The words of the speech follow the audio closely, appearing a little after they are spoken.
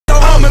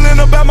Feeling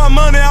about my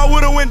money, I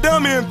would've went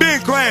dummy and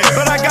been grand.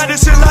 But I got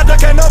this shit locked up,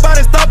 can't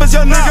nobody stop us,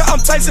 young nigga. I'm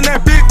chasing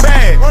that big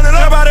bag.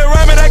 Nobody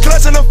around me, they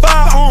clutching the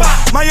fire.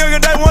 My younger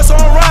day once on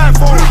ride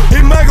for him.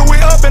 He mugging,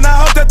 we up, and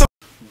I hope that the.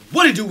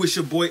 What it do? It's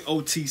your boy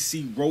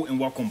OTC Ro,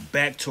 and welcome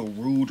back to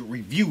Rude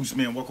Reviews,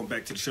 man. Welcome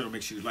back to the show.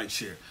 Make sure you like,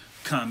 share,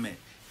 comment,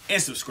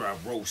 and subscribe.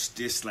 Roast,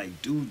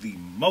 dislike, do the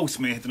most,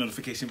 man. Hit the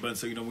notification button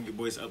so you know when your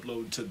boys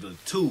upload to the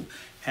tube.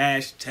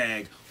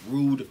 Hashtag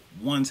Rude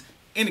Ones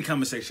in the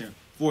comment section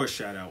for a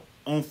shout out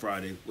on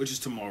Friday, which is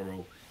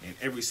tomorrow, and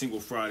every single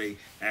Friday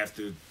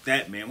after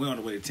that, man. We're on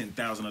the way to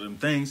 10,000 of them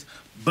things.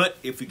 But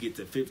if we get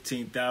to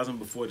 15,000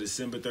 before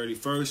December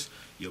 31st,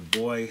 your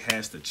boy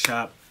has to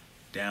chop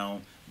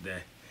down the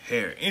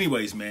hair.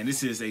 Anyways, man,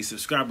 this is a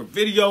subscriber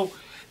video.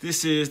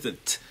 This is the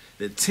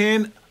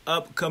 10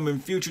 upcoming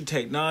future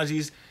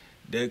technologies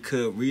that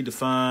could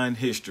redefine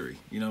history,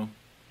 you know.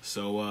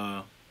 So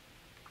I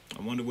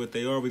wonder what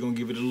they are. We're gonna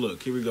give it a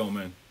look. Here we go,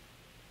 man.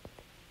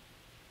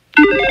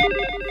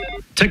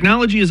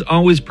 Technology is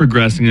always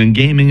progressing, and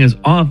gaming is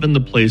often the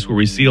place where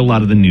we see a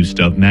lot of the new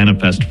stuff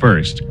manifest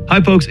first.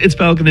 Hi folks, it's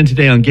Falcon, and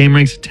today on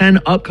GameRank's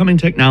 10 upcoming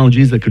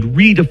technologies that could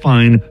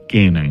redefine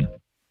gaming.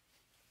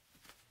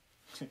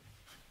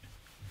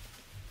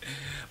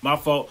 My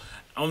fault.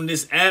 On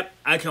this app,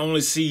 I can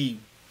only see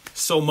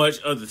so much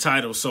of the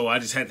title, so I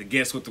just had to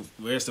guess what the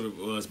rest of it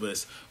was, but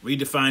it's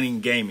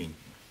Redefining Gaming.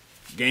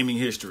 Gaming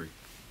history.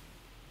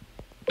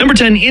 Number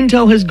 10,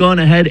 Intel has gone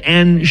ahead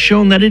and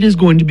shown that it is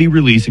going to be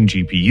releasing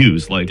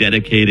GPUs, like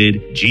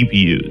dedicated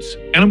GPUs.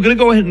 And I'm going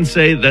to go ahead and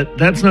say that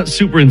that's not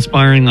super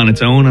inspiring on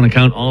its own on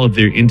account of all of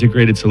their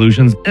integrated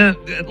solutions.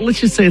 Let's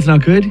just say it's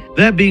not good.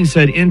 That being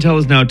said, Intel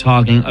is now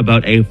talking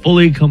about a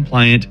fully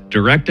compliant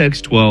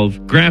DirectX 12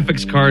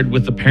 graphics card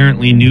with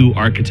apparently new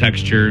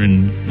architecture,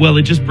 and, well,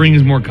 it just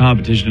brings more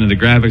competition to the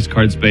graphics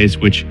card space,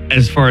 which,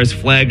 as far as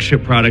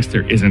flagship products,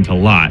 there isn't a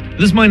lot.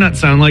 This might not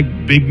sound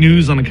like big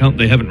news on account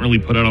they haven't really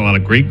put out a lot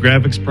of great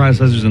graphics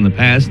processors in the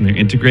past and their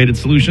integrated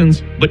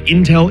solutions, but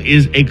Intel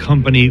is a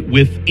company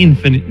with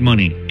infinite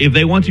money. If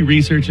they want to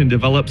research and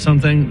develop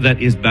something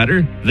that is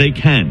better, they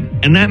can.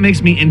 And that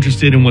makes me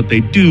interested in what they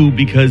do,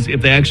 because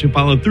if they actually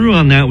follow through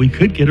on that, we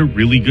could get a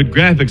really good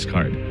graphics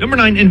card. Number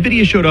 9,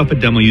 Nvidia showed off a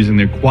demo using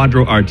their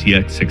Quadro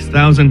RTX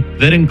 6000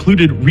 that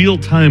included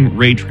real-time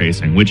ray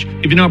tracing, which,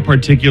 if you're not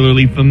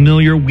particularly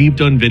familiar, we've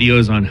done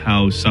videos on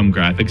how some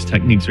graphics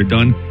techniques are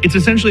done. It's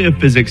essentially a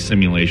physics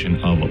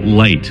simulation of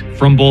light.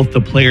 From both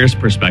the player's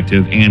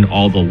perspective and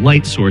all the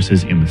light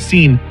sources in the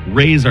scene,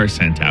 rays are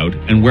sent out,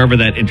 and wherever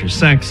that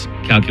intersects,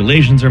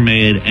 calculations are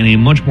made, and a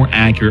much more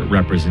accurate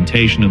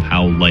representation of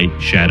how light,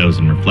 shadows,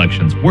 and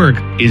reflections work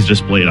is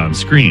displayed on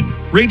screen.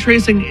 Ray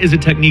tracing is a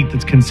technique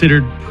that's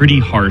considered pretty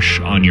harsh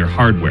on your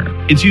hardware.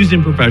 It's used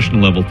in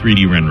professional level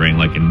 3D rendering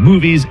like in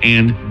movies,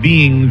 and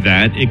being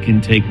that it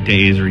can take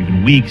days or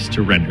even weeks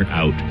to render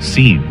out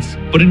scenes.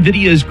 But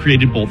Nvidia has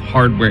created both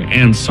hardware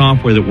and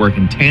software that work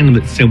in tandem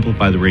that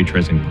simplify the ray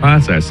tracing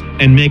process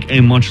and make a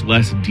much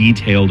less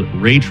detailed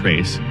ray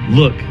trace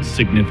look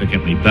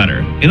significantly better.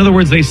 In other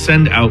words, they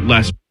send out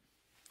less.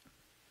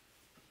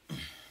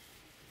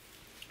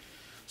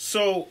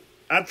 So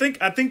I think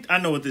I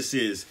know what this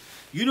is.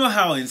 You know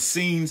how in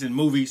scenes in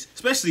movies,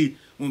 especially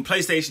when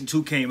PlayStation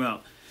 2 came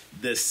out,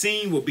 the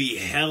scene would be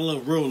hella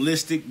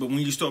realistic, but when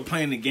you start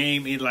playing the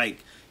game, it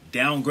like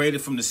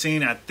downgraded from the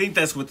scene. I think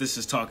that's what this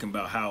is talking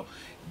about, how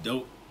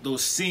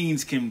those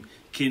scenes can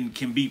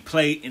be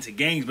played into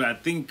games, but I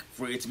think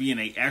for it to be in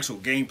an actual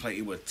gameplay,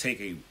 it would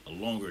take a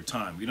longer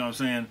time. You know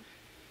what I'm saying?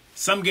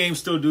 Some games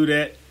still do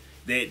that.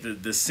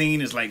 The scene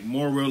is like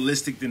more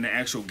realistic than the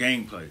actual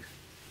gameplay.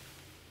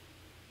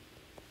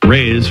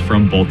 Rays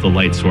from both the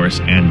light source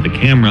and the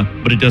camera,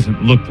 but it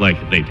doesn't look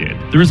like they did.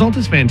 The result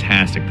is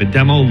fantastic. The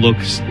demo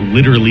looks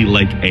literally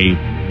like a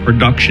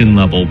production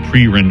level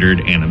pre-rendered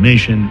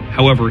animation.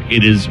 However,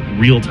 it is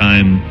real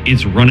time.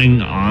 It's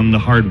running on the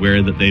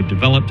hardware that they've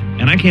developed,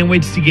 and I can't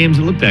wait to see games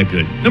that look that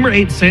good. Number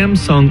 8,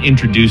 Samsung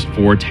introduced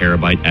 4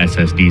 terabyte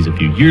SSDs a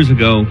few years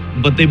ago,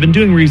 but they've been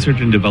doing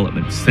research and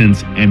development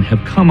since and have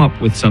come up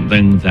with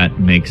something that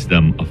makes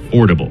them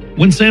affordable.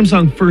 When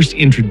Samsung first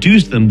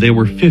introduced them, they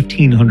were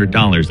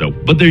 $1,500 though,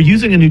 but they're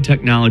using a new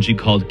technology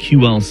called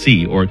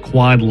QLC, or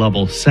quad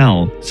level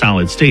cell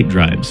solid state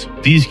drives.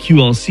 These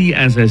QLC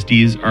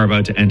SSDs are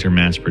about to enter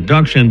mass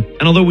production,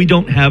 and although we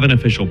don't have an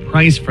official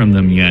price from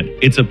them yet,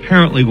 it's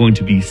apparently going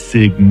to be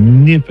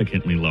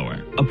significantly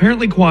lower.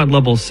 Apparently quad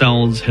level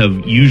cells have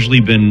usually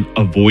been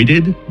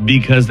avoided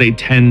because they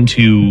tend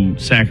to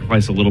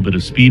sacrifice a little bit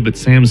of speed, but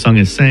Samsung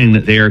is saying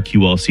that their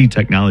QLC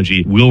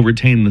technology will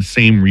retain the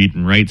same read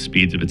and write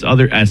speeds of its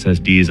other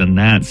SSDs, and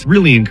that's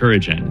really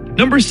encouraging.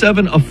 Number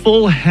 7, a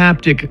full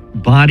haptic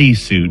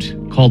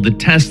bodysuit called the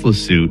Tesla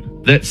suit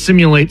that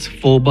simulates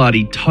full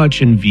body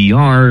touch in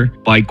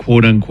VR by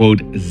quote unquote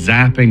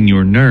zapping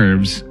your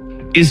nerves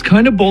is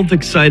kind of both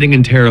exciting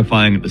and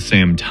terrifying at the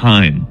same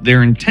time.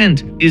 Their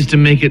intent is to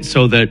make it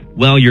so that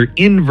while you're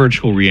in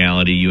virtual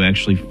reality, you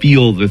actually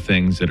feel the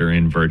things that are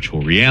in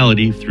virtual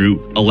reality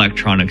through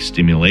electronic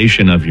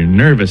stimulation of your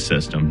nervous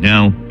system.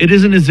 Now, it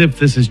isn't as if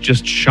this is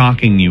just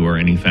shocking you or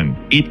anything.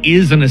 It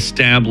is an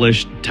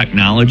established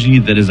technology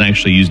that is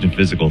actually used in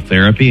physical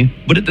therapy,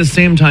 but at the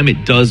same time,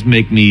 it does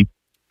make me...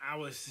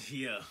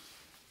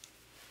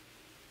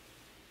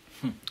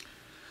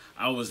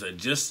 I was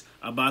just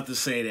about to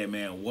say that,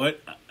 man. What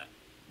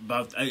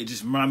about it?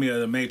 Just remind me of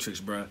the Matrix,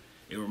 bro.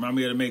 It remind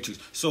me of the Matrix.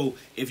 So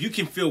if you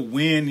can feel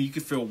wind, you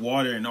can feel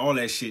water and all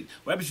that shit.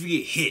 What happens if you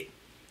get hit?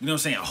 You know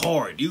what I'm saying?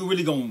 Hard. You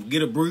really gonna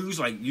get a bruise?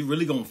 Like you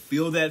really gonna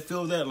feel that?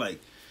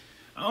 Like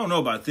I don't know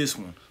about this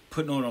one.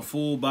 Putting on a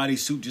full body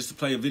suit just to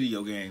play a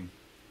video game.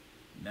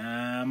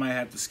 Nah, I might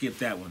have to skip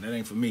that one. That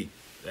ain't for me.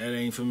 That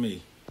ain't for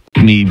me.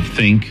 Me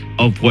think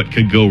of what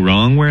could go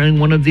wrong wearing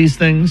one of these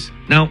things.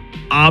 Now,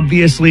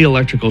 obviously,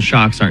 electrical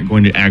shocks aren't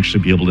going to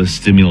actually be able to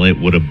stimulate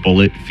what a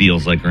bullet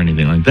feels like or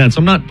anything like that, so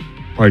I'm not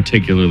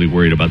particularly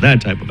worried about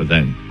that type of a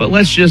thing. But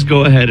let's just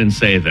go ahead and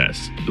say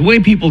this. The way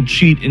people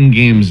cheat in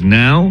games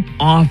now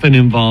often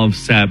involves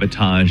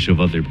sabotage of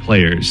other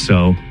players.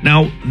 So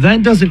now,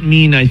 that doesn't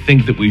mean I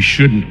think that we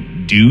shouldn't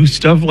do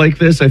stuff like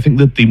this. I think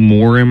that the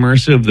more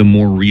immersive, the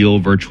more real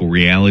virtual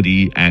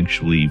reality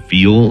actually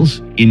feels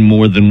in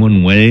more than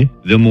one way,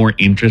 the more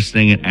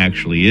interesting it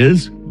actually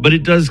is. But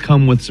it does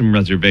come with some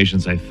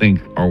reservations I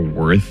think are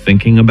worth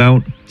thinking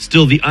about.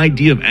 Still, the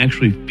idea of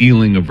actually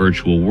feeling a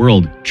virtual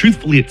world,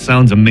 truthfully, it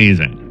sounds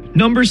amazing.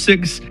 Number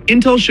 6,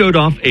 Intel showed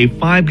off a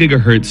 5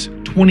 gigahertz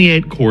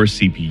 28-core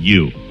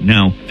CPU.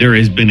 Now, there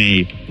has been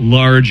a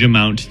large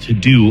amount to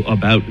do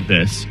about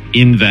this,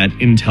 in that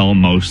Intel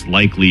most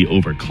likely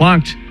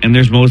overclocked, and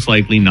there's most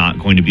likely not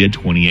going to be a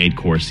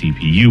 28-core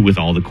CPU with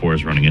all the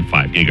cores running at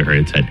 5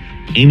 gigahertz at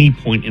any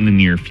point in the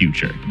near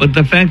future. But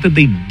the fact that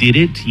they did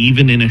it,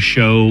 even in a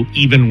show,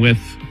 even with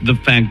the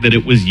fact that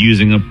it was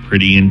using a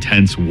pretty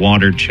intense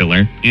water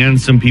chiller, and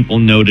some people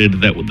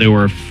noted that there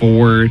were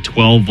 4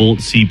 12-volt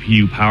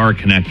CPU power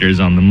connectors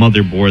on the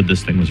motherboard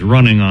this thing was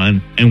running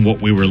on, and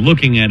what we were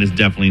looking at is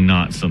definitely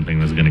not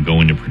something that's going to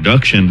go into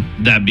production.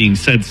 That being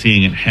said,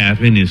 seeing it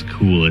happen is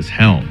cool as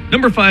hell.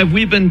 Number 5,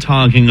 we've been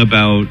talking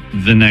about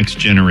the next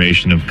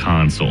generation of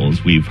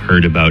consoles. We've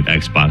heard about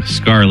Xbox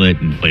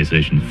Scarlet and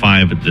PlayStation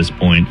 5 at this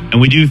point,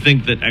 and we do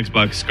think that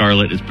Xbox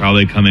Scarlet is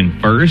probably coming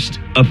first.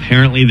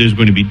 Apparently, there's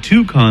going to be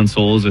 2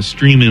 consoles, a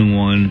streaming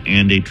one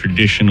and a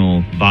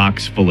traditional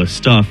box full of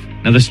stuff.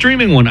 Now, the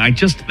streaming one, I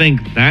just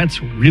think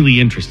that's really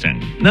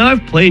interesting. Now,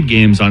 I've played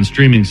games on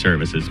streaming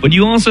services, but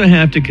you also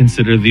have to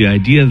consider the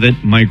idea that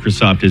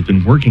Microsoft has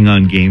been working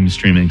on game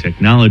streaming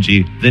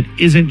technology that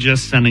isn't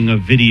just sending a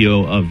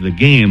video of the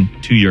game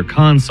to your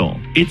console.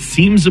 It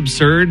seems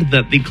absurd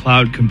that the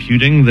cloud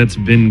computing that's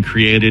been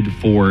created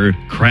for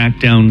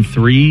Crackdown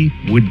 3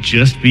 would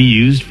just be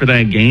used for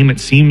that game. It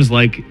seems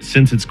like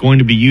since it's going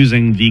to be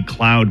using the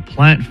cloud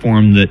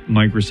platform that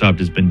Microsoft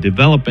has been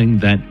developing,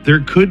 that there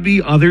could be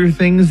other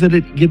things that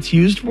it gets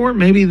used for.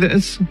 Maybe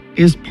this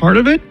is part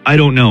of it. I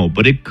don't know,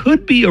 but it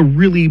could be a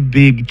really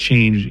big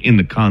change in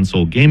the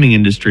console gaming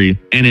industry,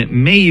 and it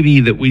may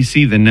be that we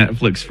see the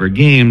Netflix for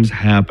games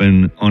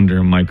happen under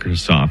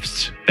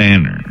Microsoft's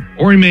banner.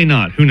 Or it may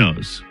not, who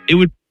knows?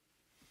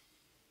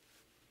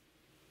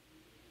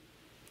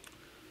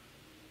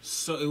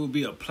 So it would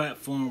be a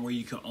platform where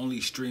you can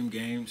only stream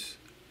games,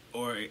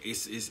 or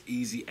it's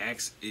easy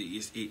access,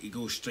 it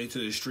goes straight to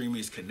the streaming,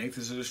 it's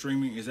connected to the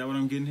streaming. Is that what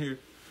I'm getting here?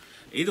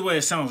 Either way,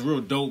 it sounds real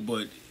dope,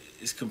 but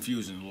it's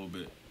confusing a little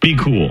bit. Be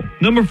cool.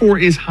 Number 4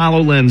 is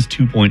HoloLens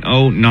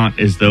 2.0. Not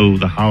as though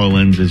the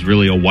HoloLens is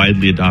really a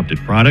widely adopted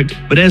product,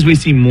 but as we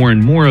see more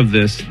and more of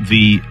this,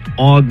 the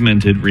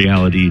augmented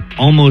reality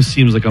almost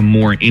seems like a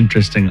more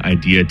interesting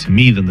idea to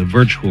me than the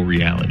virtual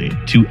reality.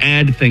 To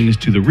add things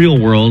to the real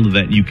world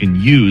that you can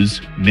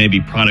use, maybe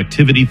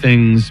productivity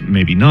things,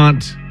 maybe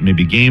not,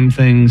 maybe game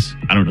things.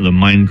 I don't know, the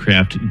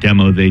Minecraft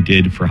demo they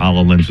did for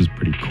HoloLens was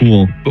pretty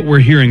cool, but we're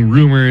hearing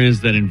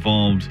rumors that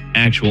involved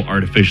actual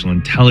artificial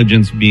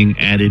intelligence being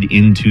added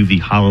into the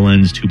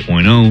HoloLens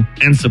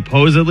 2.0, and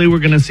supposedly we're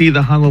going to see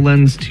the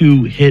HoloLens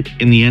 2 hit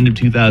in the end of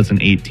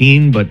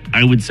 2018, but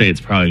I would say it's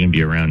probably going to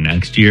be around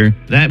next year.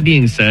 That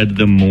being said,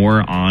 the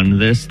more on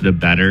this, the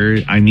better.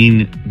 I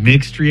mean,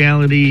 mixed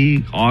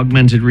reality,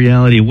 augmented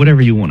reality,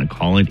 whatever you want to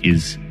call it,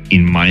 is,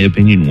 in my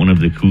opinion, one of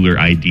the cooler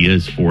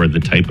ideas for the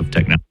type of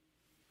technology.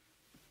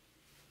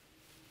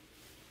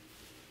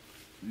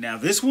 Now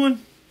this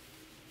one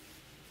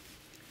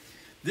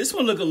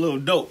look a little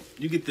dope.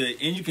 You get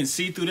and you can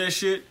see through that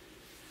shit,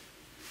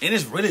 and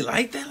it's really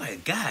like that.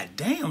 Like, god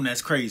damn,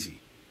 that's crazy.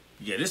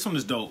 Yeah, this one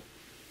is dope.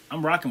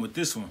 I'm rocking with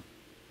this one.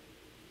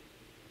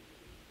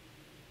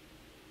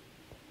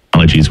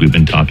 we've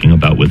been talking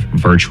about with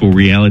virtual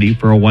reality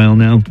for a while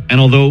now.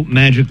 And although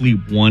Magic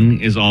Leap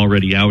 1 is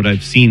already out,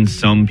 I've seen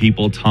some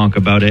people talk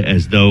about it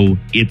as though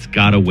it's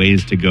got a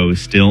ways to go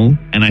still.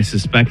 And I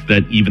suspect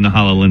that even the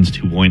HoloLens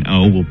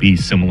 2.0 will be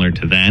similar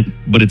to that,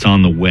 but it's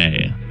on the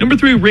way. Number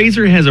 3,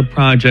 Razer has a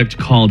project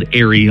called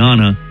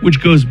Ariana,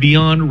 which goes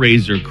beyond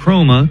Razer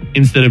Chroma.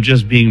 Instead of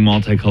just being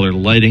multicolored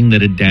lighting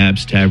that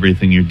adapts to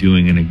everything you're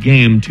doing in a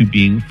game, to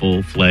being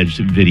full-fledged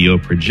video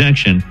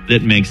projection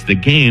that makes the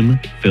game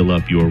fill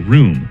up your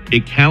room.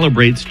 It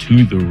calibrates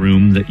to the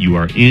room that you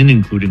are in,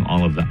 including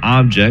all of the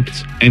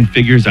objects, and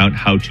figures out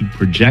how to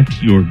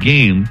project your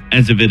game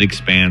as if it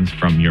expands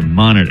from your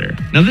monitor.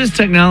 Now, this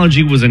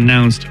technology was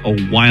announced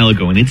a while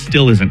ago, and it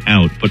still isn't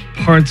out, but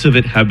parts of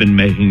it have been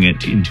making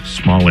it into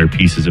smaller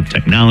pieces of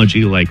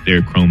technology, like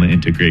their Chroma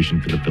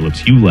integration for the Philips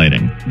Hue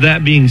lighting.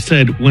 That being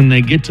said, when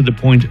they get to the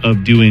point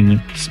of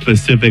doing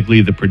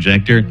specifically the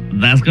projector,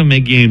 that's going to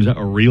make games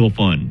real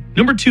fun.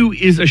 Number 2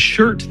 is a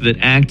shirt that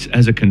acts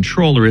as a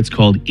controller. It's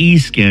called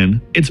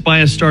eSkin. It's by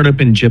a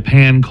startup in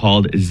Japan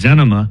called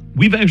Zenema.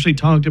 We've actually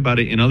talked about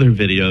it in other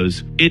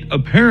videos. It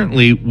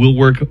apparently will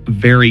work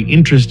very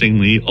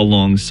interestingly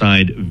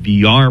alongside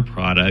VR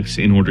products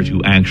in order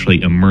to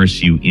actually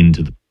immerse you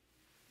into the...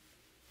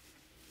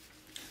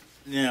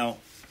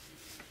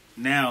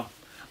 Now,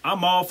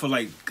 I'm all for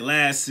like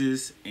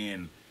glasses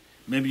and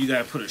maybe you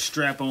gotta put a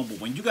strap on, but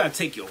when you gotta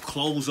take your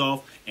clothes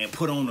off and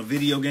put on a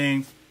video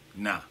game,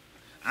 nah.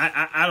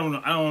 I don't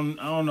know. I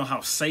don't know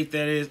how safe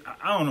that is.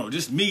 I don't know.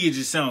 Just me, it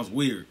just sounds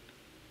weird.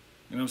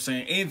 You know what I'm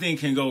saying? Anything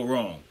can go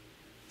wrong.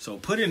 So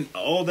putting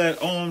all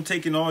that on,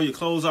 taking all your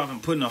clothes off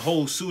and putting a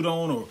whole suit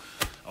on or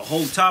a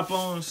whole top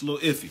on, it's a little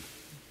iffy.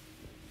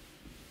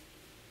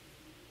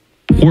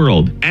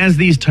 World. As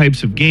these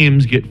types of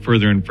games get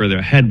further and further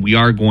ahead, we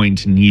are going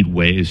to need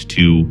ways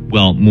to,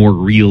 well, more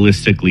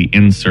realistically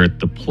insert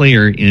the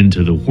player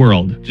into the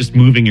world. Just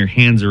moving your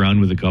hands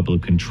around with a couple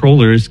of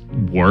controllers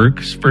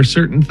works for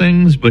certain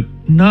things, but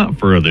not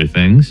for other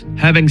things.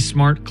 Having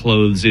smart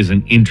clothes is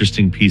an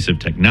interesting piece of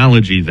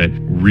technology that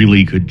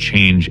really could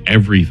change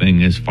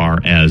everything as far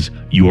as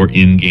your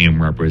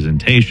in-game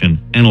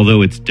representation. And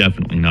although it's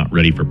definitely not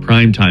ready for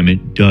prime time,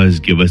 it does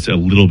give us a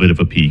little bit of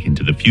a peek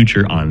into the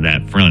future on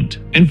that front.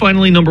 And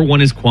finally, number 1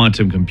 is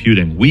quantum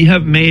computing. We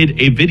have made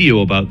a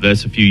video about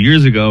this a few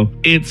years ago.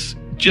 It's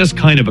just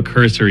kind of a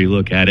cursory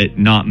look at it,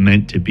 not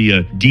meant to be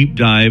a deep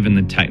dive in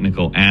the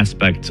technical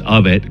aspects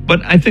of it, but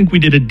I think we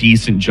did a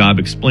decent job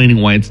explaining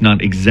why it's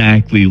not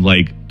exactly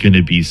like going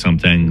to be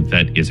something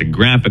that is a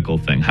graphical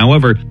thing.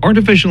 However,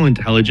 artificial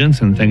intelligence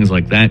and things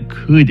like that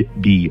could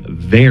be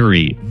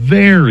very,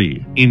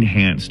 very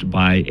enhanced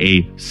by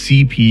a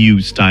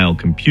CPU style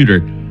computer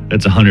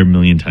that's 100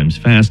 million times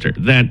faster.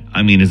 That,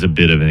 I mean, is a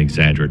bit of an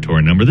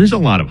exaggeratory number. There's a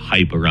lot of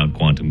hype around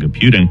quantum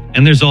computing,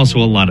 and there's also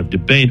a lot of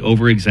debate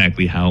over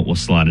exactly how it will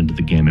slot into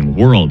the gaming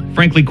world.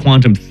 Frankly,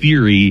 quantum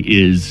theory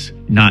is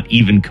not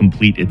even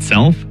complete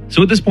itself.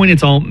 So at this point,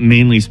 it's all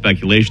mainly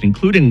speculation,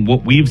 including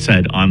what we've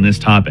said on this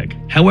topic.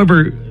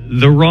 However,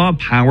 the raw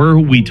power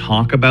we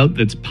talk about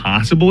that's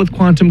possible with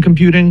quantum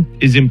computing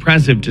is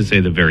impressive to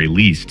say the very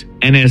least.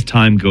 And as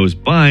time goes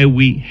by,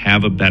 we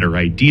have a better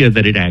idea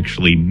that it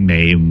actually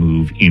may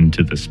move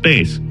into the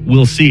space.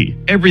 We'll see.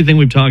 Everything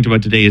we've talked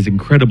about today is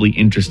incredibly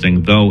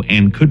interesting, though,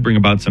 and could bring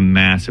about some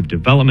massive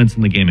developments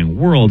in the gaming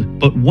world.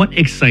 But what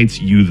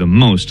excites you the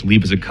most?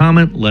 Leave us a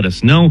comment, let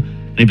us know.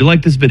 And if you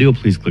like this video,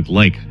 please click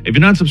like. If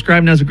you're not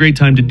subscribed, now's a great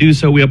time to do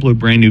so. We upload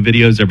brand new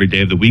videos every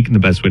day of the week, and the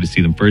best way to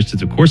see them first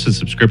is, of course, a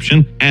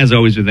subscription. As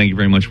always, we thank you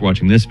very much for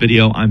watching this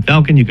video. I'm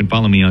Falcon. You can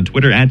follow me on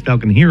Twitter at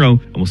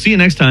FalconHero, and we'll see you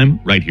next time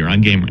right here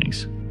on Game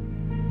Ranks.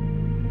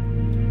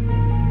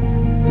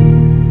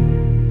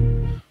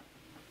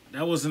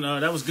 That was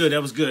good.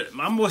 That was good.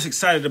 I'm most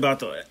excited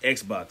about the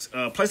Xbox.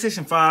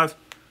 PlayStation 5.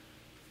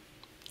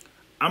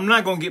 I'm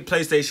not going to get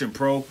PlayStation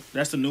Pro.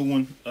 That's the new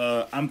one.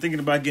 I'm thinking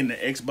about getting the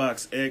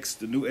Xbox X,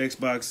 the new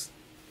Xbox.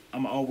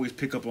 I'm always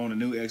pick up on the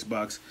new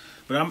Xbox.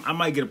 But I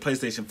might get a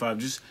PlayStation 5.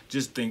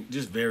 Just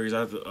varies. I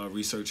have to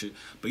research it.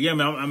 But yeah,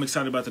 man, I'm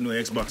excited about the new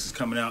Xbox that's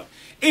coming out.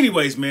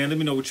 Anyways, man, let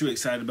me know what you're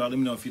excited about. Let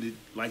me know if you did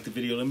like the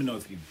video. Let me know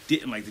if you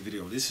didn't like the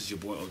video. This is your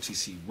boy,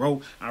 OTC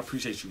Ro. I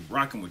appreciate you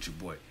rocking with your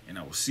boy. And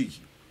I will see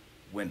you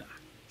when I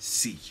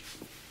see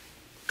you.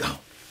 Go.